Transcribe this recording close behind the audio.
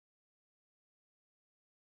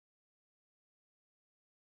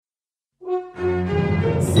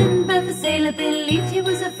Sinbad the Sailor believed he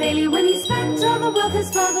was a failure when he spent all the wealth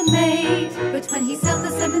his father made. But when he sailed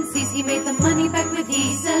the seven seas, he made the money back with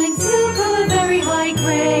ease, selling silk of a very high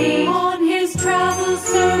grade. On his travels,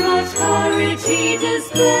 so much courage he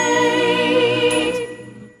displayed.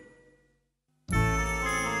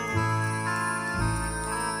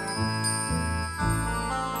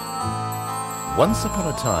 Once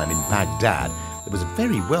upon a time in Baghdad, there was a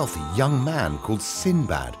very wealthy young man called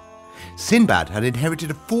Sinbad. Sinbad had inherited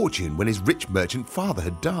a fortune when his rich merchant father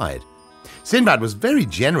had died. Sinbad was very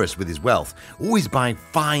generous with his wealth, always buying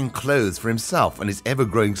fine clothes for himself and his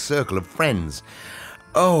ever-growing circle of friends.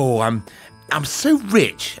 "Oh, I'm so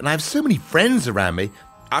rich and I have so many friends around me.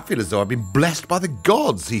 I feel as though I've been blessed by the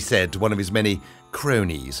gods," he said to one of his many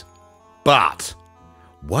cronies. But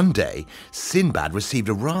one day, Sinbad received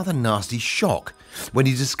a rather nasty shock when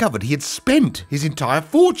he discovered he had spent his entire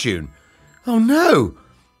fortune. "Oh no,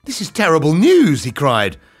 this is terrible news," he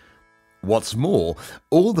cried. What's more,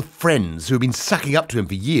 all the friends who had been sucking up to him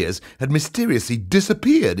for years had mysteriously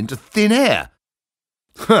disappeared into thin air.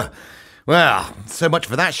 "Huh, well, so much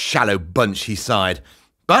for that shallow bunch," he sighed.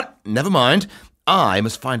 "But never mind, I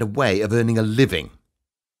must find a way of earning a living."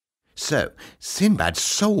 So Sinbad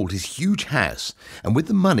sold his huge house, and with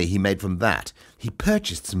the money he made from that, he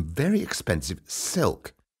purchased some very expensive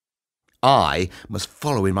silk. "I must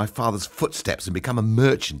follow in my father's footsteps and become a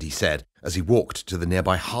merchant," he said, as he walked to the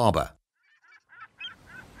nearby harbour.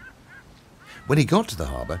 When he got to the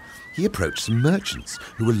harbour, he approached some merchants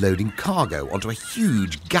who were loading cargo onto a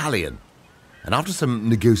huge galleon. And after some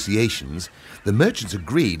negotiations, the merchants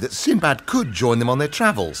agreed that Sinbad could join them on their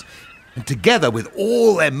travels. And together with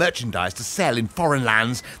all their merchandise to sell in foreign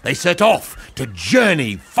lands, they set off to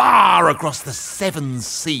journey far across the 7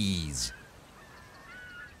 seas.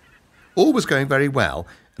 All was going very well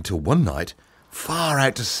until one night, far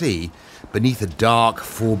out to sea, beneath a dark,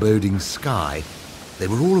 foreboding sky, they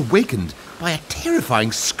were all awakened by a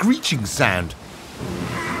terrifying screeching sound.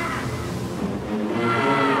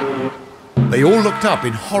 They all looked up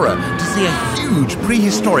in horror to see a huge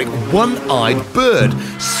prehistoric one-eyed bird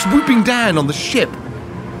swooping down on the ship.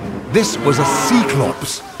 This was a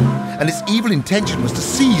Cyclops, and its evil intention was to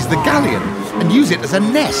seize the galleon and use it as a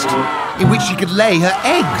nest in which she could lay her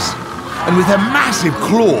eggs. And with her massive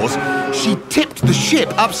claws, she tipped the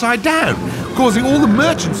ship upside down, causing all the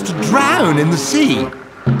merchants to drown in the sea,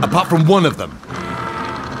 apart from one of them.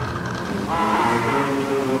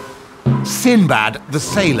 Sinbad the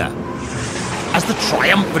Sailor. As the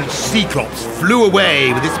triumphant Cyclops flew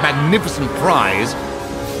away with its magnificent prize,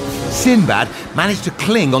 Sinbad managed to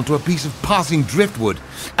cling onto a piece of passing driftwood,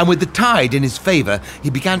 and with the tide in his favour, he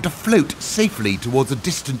began to float safely towards a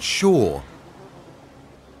distant shore.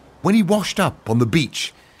 When he washed up on the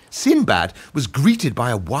beach, Sinbad was greeted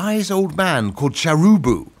by a wise old man called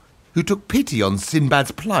Charubu, who took pity on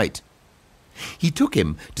Sinbad's plight. He took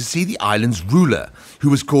him to see the island's ruler, who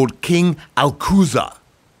was called King Alcuza.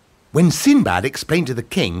 When Sinbad explained to the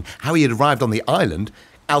king how he had arrived on the island,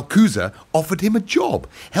 Alcuza offered him a job,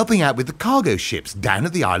 helping out with the cargo ships down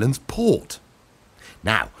at the island's port.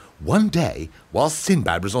 Now, one day, while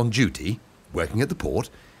Sinbad was on duty, working at the port,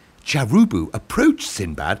 Charubu approached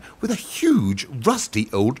Sinbad with a huge, rusty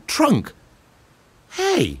old trunk.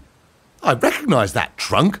 "Hey, I recognise that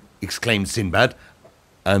trunk," exclaimed Sinbad.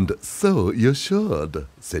 "And so you should,"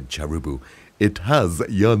 said Charubu. "It has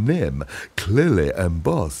your name clearly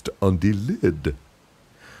embossed on the lid."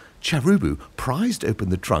 Charubu prized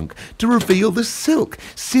open the trunk to reveal the silk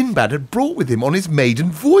Sinbad had brought with him on his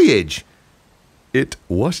maiden voyage. "It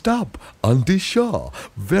washed up on the shore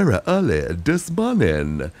very early this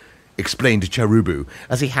morning," explained Charubu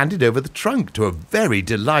as he handed over the trunk to a very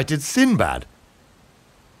delighted Sinbad.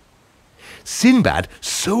 Sinbad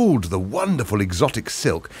sold the wonderful exotic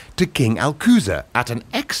silk to King Alcuza at an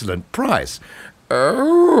excellent price.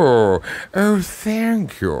 Oh,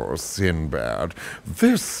 thank you, Sinbad.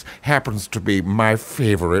 This happens to be my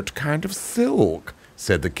favorite kind of silk,"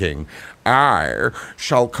 said the king. "I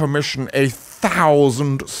shall commission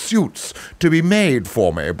 1,000 suits to be made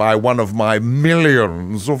for me by one of my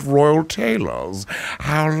millions of royal tailors.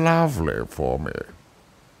 How lovely for me."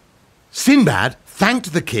 Sinbad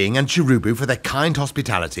thanked the king and Charubu for their kind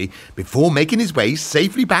hospitality before making his way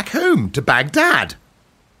safely back home to Baghdad.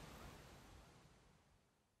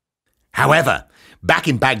 However, back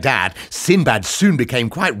in Baghdad, Sinbad soon became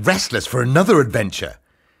quite restless for another adventure.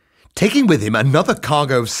 Taking with him another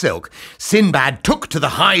cargo of silk, Sinbad took to the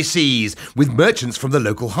high seas with merchants from the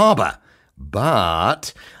local harbour.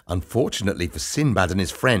 But, unfortunately for Sinbad and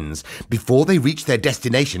his friends, before they reached their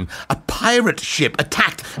destination, a pirate ship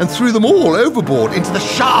attacked and threw them all overboard into the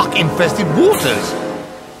shark-infested waters.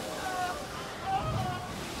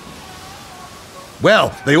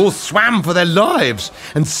 Well, they all swam for their lives,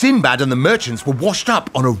 and Sinbad and the merchants were washed up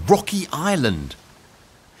on a rocky island.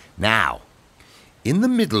 Now, in the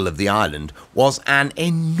middle of the island was an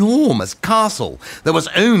enormous castle that was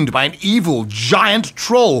owned by an evil giant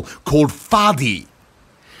troll called Fadi.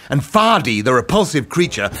 And Fadi, the repulsive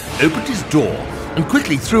creature, opened his door and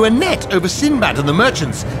quickly threw a net over Sinbad and the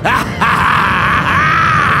merchants.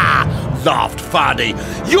 Laughed Fadi.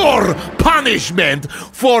 Your punishment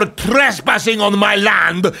for trespassing on my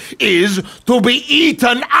land is to be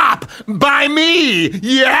eaten up by me.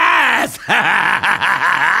 Yes!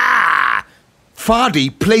 Fadi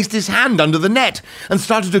placed his hand under the net and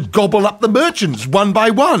started to gobble up the merchants one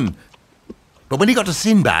by one. But when he got to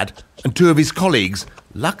Sinbad and two of his colleagues,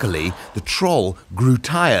 luckily the troll grew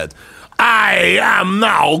tired. I am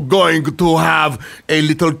now going to have a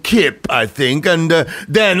little kip, I think, and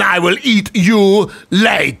then I will eat you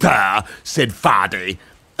later, said Fadi,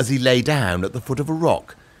 as he lay down at the foot of a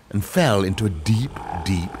rock and fell into a deep,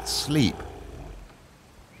 deep sleep.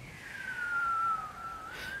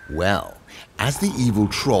 Well, as the evil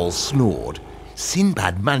troll snored,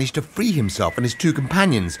 Sinbad managed to free himself and his two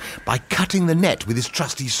companions by cutting the net with his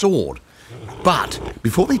trusty sword. But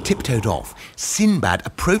before they tiptoed off, Sinbad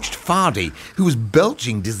approached Fadi, who was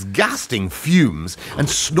belching disgusting fumes and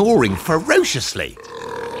snoring ferociously.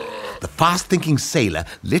 The fast-thinking sailor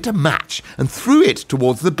lit a match and threw it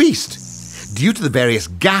towards the beast. Due to the various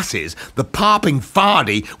gases, the parping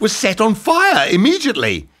Fadi was set on fire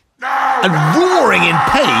immediately. And roaring in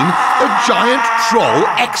pain, the giant troll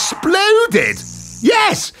exploded.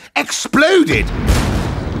 Yes, exploded.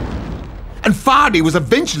 And Fadi was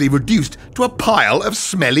eventually reduced to a pile of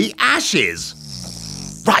smelly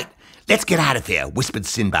ashes. Right, let's get out of here, whispered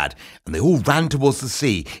Sinbad, and they all ran towards the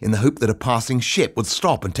sea in the hope that a passing ship would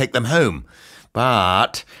stop and take them home.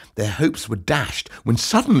 But their hopes were dashed when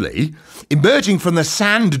suddenly, emerging from the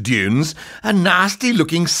sand dunes, a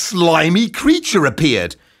nasty-looking slimy creature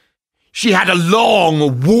appeared. She had a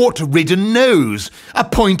long, wart-ridden nose, a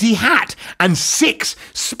pointy hat, and 6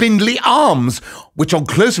 spindly arms, which on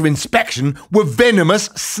closer inspection were venomous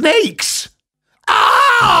snakes.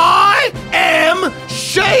 I am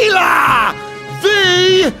Sheila,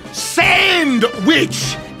 the Sand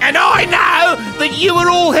Witch, and I know that you are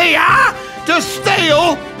all here to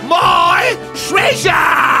steal my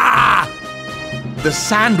treasure! The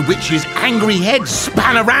Sand Witch's angry head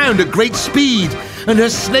span around at great speed, and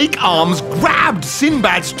her snake arms grabbed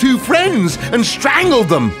Sinbad's 2 friends and strangled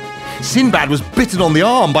them. Sinbad was bitten on the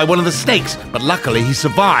arm by one of the snakes, but luckily he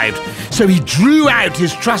survived. So he drew out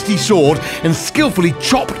his trusty sword and skillfully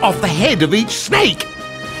chopped off the head of each snake.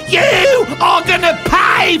 You are gonna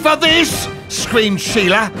pay for this, screamed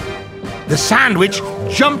Sheila. The sandwich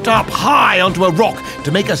jumped up high onto a rock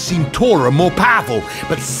to make her seem taller and more powerful,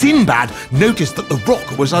 but Sinbad noticed that the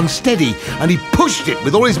rock was unsteady and he pushed it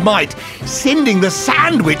with all his might, sending the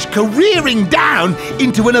sandwich careering down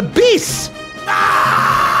into an abyss.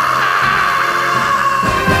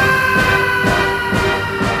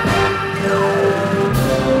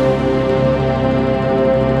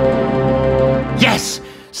 Yes!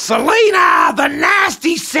 Selena, the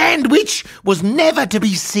nasty sandwich, was never to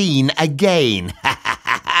be seen again.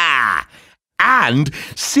 And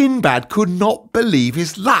Sinbad could not believe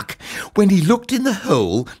his luck when he looked in the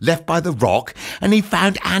hole left by the rock and he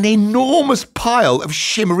found an enormous pile of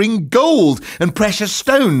shimmering gold and precious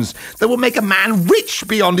stones that will make a man rich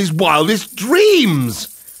beyond his wildest dreams.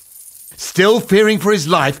 Still fearing for his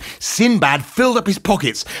life, Sinbad filled up his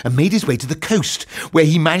pockets and made his way to the coast, where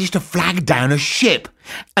he managed to flag down a ship.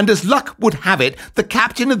 And as luck would have it, the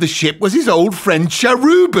captain of the ship was his old friend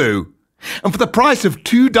Cherubu. And for the price of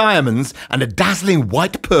 2 diamonds and a dazzling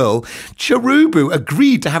white pearl, Cherubu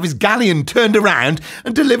agreed to have his galleon turned around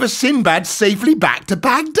and deliver Sinbad safely back to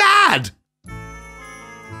Baghdad.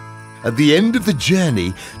 At the end of the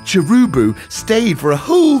journey, Cherubu stayed for a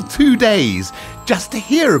whole 2 days just to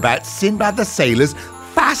hear about Sinbad the Sailor's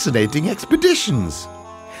fascinating expeditions.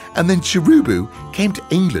 And then Cherubu came to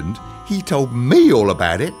England, he told me all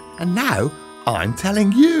about it, and now I'm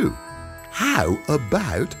telling you. How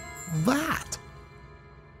about that?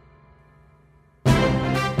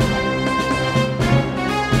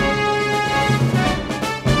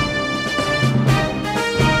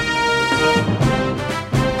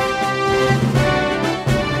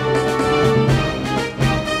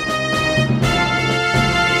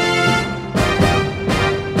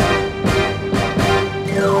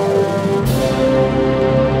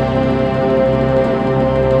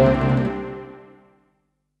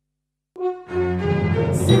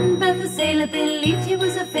 Sinbad the sailor believed he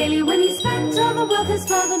was a failure when he spent all the wealth his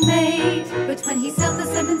father made. But when he sailed the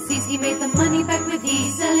seven seas, he made the money back with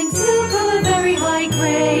ease, selling silk of a very high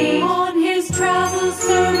grade. On his travels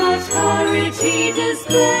so much courage he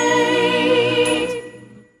displayed.